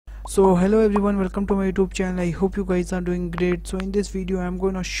So hello everyone, welcome to my YouTube channel. I hope you guys are doing great. So in this video I'm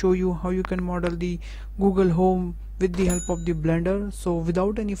going to show you how you can model the Google Home with the help of the Blender. So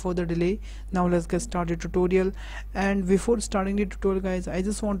without any further delay, now let's get started tutorial. And before starting the tutorial guys, I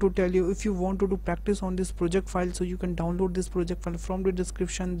just want to tell you, if you want to do practice on this project file, so you can download this project file from the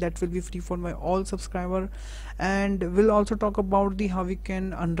description. That will be free for my all subscriber. And we'll also talk about the how we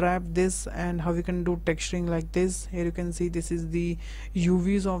can unwrap this and how we can do texturing like this. Here you can see this is the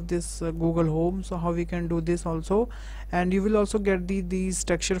UVs of this Google Home, so how we can do this also. And you will also get these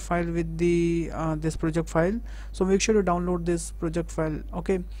texture file with the this project file, so make sure to download this project file.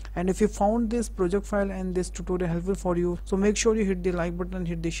 Okay, and if you found this project file and this tutorial helpful for you, so make sure you hit the like button,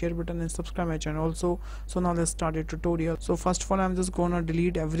 hit the share button, and subscribe my channel also. So now let's start the tutorial. So first of all, I'm just gonna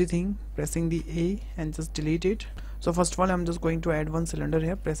delete everything, pressing the A and just delete it. So first of all, I'm just going to add one cylinder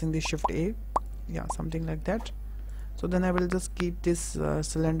here, pressing the Shift A, yeah, something like that. So then I will just keep this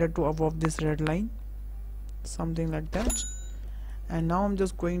cylinder to above this red line, something like that. And now I'm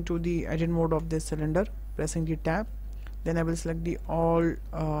just going to the edit mode of this cylinder, pressing the tab. Then I will select the all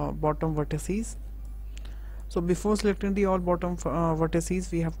bottom vertices. So before selecting the all bottom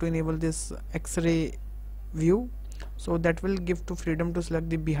vertices, we have to enable this X-ray view, so that will give to freedom to select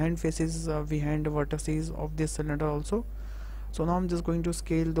the behind faces, behind vertices of this cylinder also. So now I'm just going to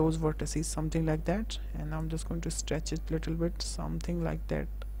scale those vertices, something like that, and I'm just going to stretch it little bit, something like that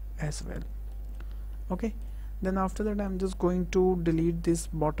as well. Okay, then after that I'm just going to delete this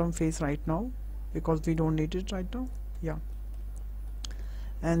bottom face right now because we don't need it right now. Yeah,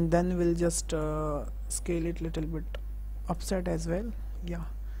 and then we'll just scale it little bit upside as well. Yeah,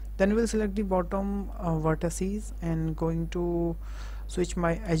 then we'll select the bottom vertices and going to switch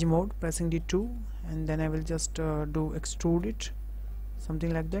my edge mode, pressing the 2, and then I will just do extrude it,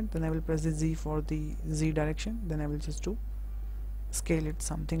 something like that. Then I will press the Z for the Z direction, then I will just do scale it,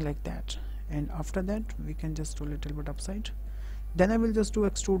 something like that. And after that we can just do a little bit upside. Then I will just do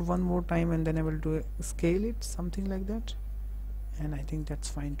extrude one more time, and then I will do scale it, something like that, and I think that's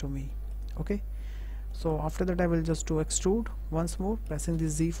fine to me. Okay, so after that I will just do extrude once more, pressing the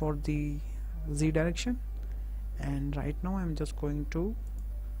Z for the Z direction, and right now I'm just going to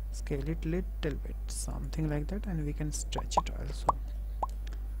scale it little bit, something like that, and we can stretch it also.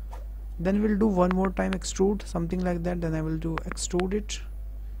 Then we'll do one more time extrude, something like that, then I will do extrude it,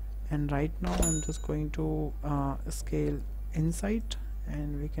 and right now I'm just going to scale inside,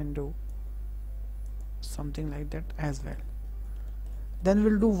 and we can do something like that as well. Then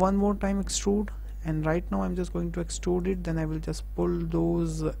we'll do one more time extrude, and right now I'm just going to extrude it, then I will just pull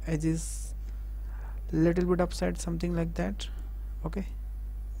those edges little bit upside, something like that. Okay,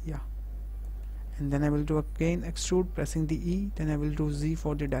 yeah, and then I will do again extrude, pressing the E, then I will do Z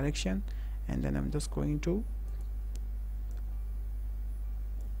for the direction, and then I'm just going to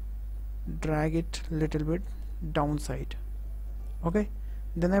drag it little bit downside. Okay,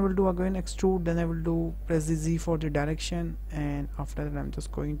 then I will do again extrude, then I will do press the Z for the direction, and after that I'm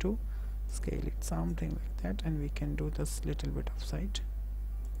just going to scale it, something like that, and we can do this little bit upside.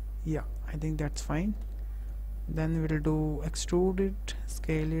 Yeah, I think that's fine. Then we'll do extrude it,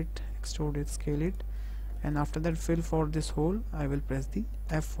 scale it, extrude it, scale it, and after that fill for this hole, I will press the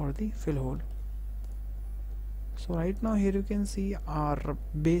F for the fill hole. So right now here you can see our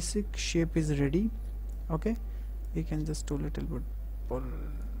basic shape is ready. Okay, we can just do a little bit pull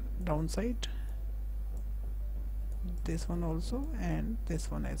downside, this one also, and this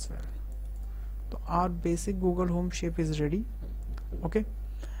one as well. So our basic Google Home shape is ready. Okay,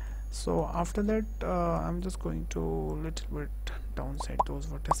 so after that I'm just going to little bit downside those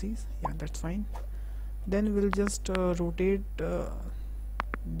vertices. Yeah, that's fine. Then we'll just rotate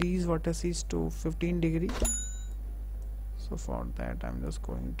these vertices to 15 degree. So for that I'm just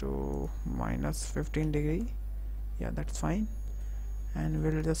going to minus 15 degree. Yeah, that's fine. And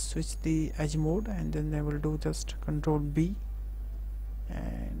we'll just switch the edge mode, and then I will do just Control B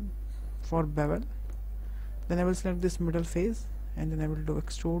and for bevel. Then I will select this middle face, and then I will do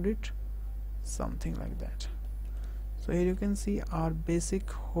extrude it, something like that. So here you can see our basic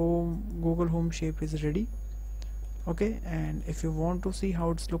Google Home shape is ready. Okay, and if you want to see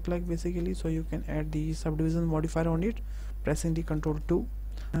how it's look like basically, so you can add the subdivision modifier on it, pressing the Control 2.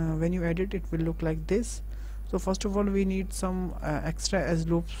 When you edit it will look like this. So first of all we need some extra edge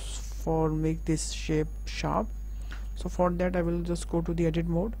loops for make this shape sharp. So for that I will just go to the edit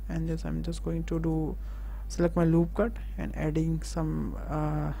mode, and I'm just going to do select my loop cut and adding some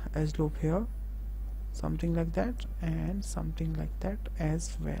edge loop here, something like that, and something like that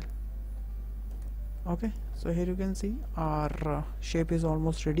as well. Okay, so here you can see our shape is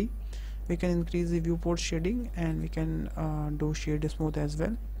almost ready. We can increase the viewport shading, and we can do shade smooth as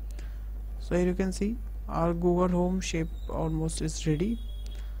well. So here you can see our Google Home shape almost is ready.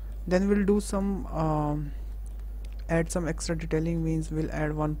 Then we'll do some add some extra detailing, means we'll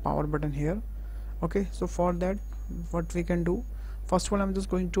add one power button here. Okay, so for that what we can do, first of all I'm just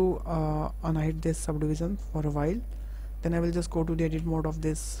going to unhide this subdivision for a while. Then I will just go to the edit mode of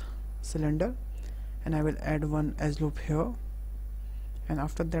this cylinder and I will add one edge loop here, and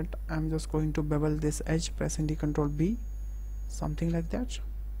after that I'm just going to bevel this edge pressing the Control B, something like that.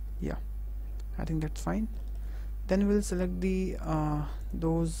 Yeah, I think that's fine. Then we'll select the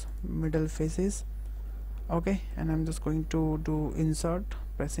those middle faces. Okay, and I'm just going to do insert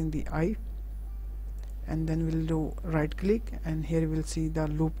pressing the I, and then we'll do right click, and here we'll see the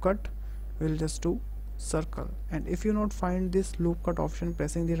loop cut. We'll just do circle, and if you not find this loop cut option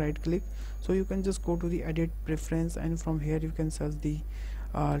pressing the right click, so you can just go to the edit preference, and from here you can search the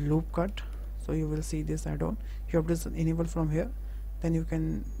loop cut. So you will see this add-on. You have to enable from here, then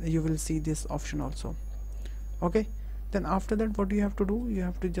you will see this option also. Okay, then after that what you have to do, you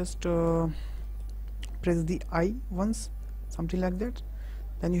have to just press the I once, something like that.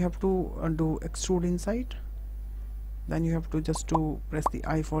 Then you have to do extrude inside, then you have to just to press the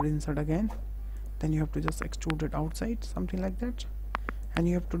I for insert again, then you have to just extrude it outside, something like that, and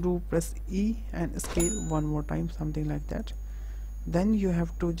you have to do press E and scale one more time, something like that. Then you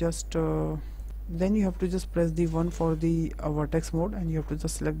have to just press the 1 for the vertex mode, and you have to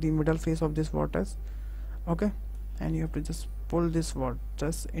just select the middle face of this vertex. Okay, and you have to just pull this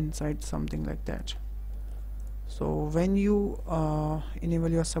vertex inside, something like that. So when you enable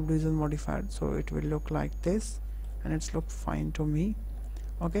your subdivision modifier, so it will look like this, and it's look fine to me.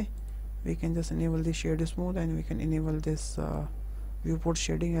 Okay, we can just enable the shade smooth, and we can enable this viewport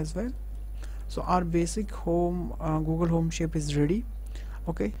shading as well. So our basic home Google Home shape is ready.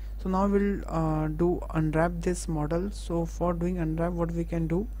 Okay, so now we'll do unwrap this model. So for doing unwrap, what we can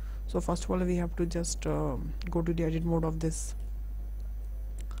do, so first of all we have to just go to the edit mode of this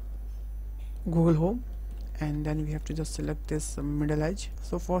Google Home, and then we have to just select this middle edge.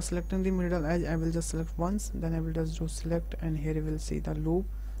 So for selecting the middle edge, I will just select once, then I will just do select, and here you will see the loop,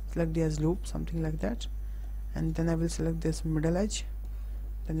 select the edge loop, something like that, and then I will select this middle edge.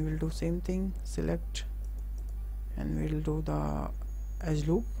 Then we will do same thing, select, and we will do the edge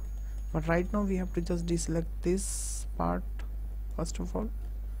loop. But right now we have to just deselect this part first of all,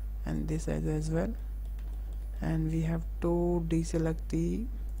 and this edge as well, and we have to deselect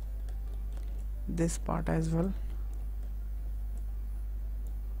this part as well,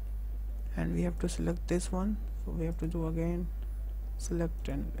 and we have to select this one. So we have to do again select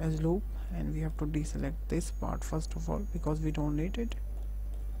and edge loop, and we have to deselect this part first of all because we don't need it.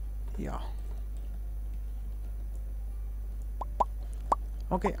 Yeah,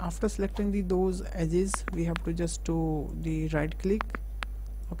 okay, after selecting those edges, we have to just do the right click.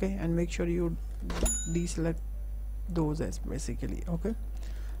 Okay, and make sure you deselect those edges basically. Okay,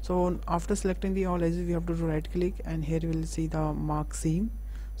 so after selecting the all edges, we have to do right click, and here we will see the mark seam.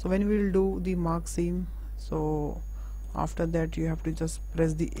 So when we will do the mark seam, so after that you have to just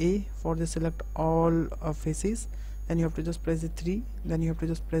press the A for the select all faces, then you have to just press the 3, then you have to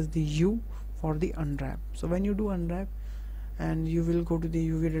just press the U for the unwrap. So when you do unwrap, and you will go to the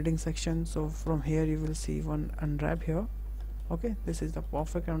UV reading section, so from here you will see one unwrap here. Okay, this is the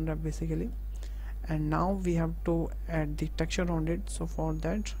perfect unwrap basically, and now we have to add the texture on it. So for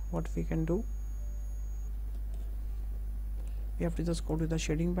that what we can do, we have to just go to the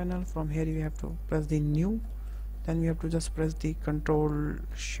shading panel. From here we have to press the new, then we have to just press the Control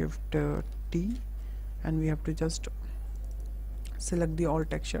Shift T, and we have to just select the all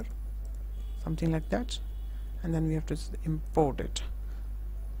texture, something like that, and then we have to import it.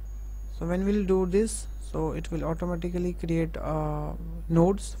 So when we'll do this, so it will automatically create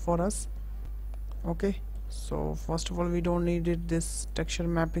nodes for us. Okay, so first of all we don't need this texture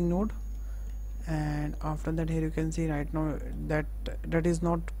mapping node, and after that here you can see right now that is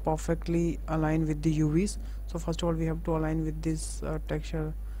not perfectly aligned with the UVs. So first of all we have to align with this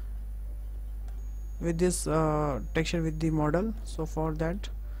texture with the model. So for that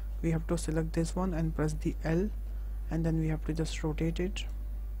we have to select this one and press the L, and then we have to just rotate it,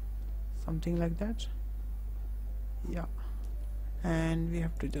 something like that. Yeah, and we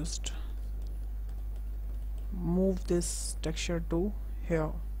have to just move this texture to here.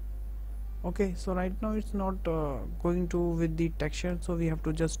 Okay, so right now it's not going to with the texture, so we have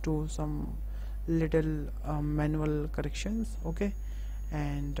to just do some little manual corrections. Okay,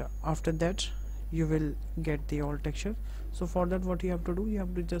 and after that you will get the all texture. So for that what you have to do, you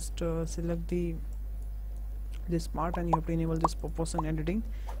have to just select this part, and you have to enable this proportion editing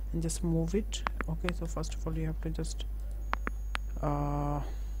and just move it. Okay, so first of all you have to just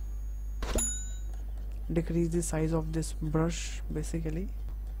decrease the size of this brush. Basically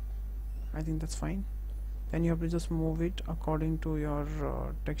I think that's fine. Then you have to just move it according to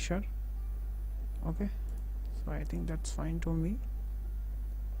your texture. Okay, so I think that's fine to me,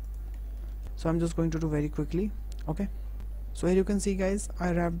 so I'm just going to do very quickly. Okay, so here you can see guys,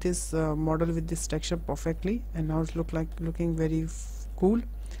 I wrapped this model with this texture perfectly, and now it's looking very cool.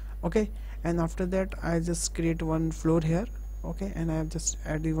 Okay, and after that I just create one floor here. Okay, and I have just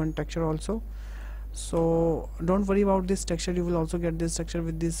added one texture also. So don't worry about this texture, you will also get this texture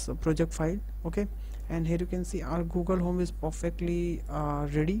with this project file. Okay, and here you can see our Google Home is perfectly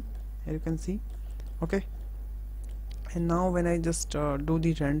ready. Here you can see. Okay, and now when I just do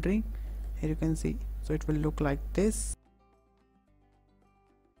the rendering, here you can see, so it will look like this.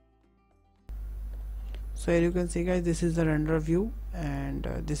 So here you can see guys, this is the render view, and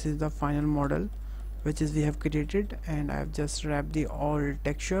this is the final model which is we have created, and I have just wrapped the all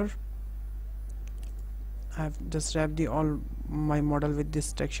texture. I have just wrapped the all my model with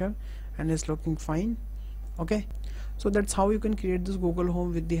this texture, and it's looking fine. Okay, so that's how you can create this Google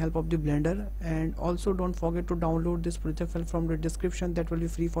Home with the help of the Blender. And also don't forget to download this project file from the description, that will be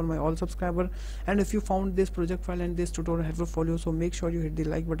free for my all subscriber. And if you found this project file and this tutorial helpful for you, so make sure you hit the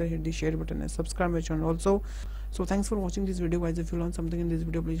like button, hit the share button, and subscribe my channel also. So thanks for watching this video guys. If you learned something in this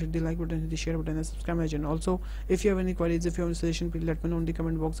video, please hit the like button, hit the share button, and subscribe my channel also. If you have any queries, if you have any suggestion, please let me know in the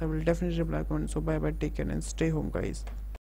comment box. I will definitely reply comment. So bye bye, take care and stay home guys.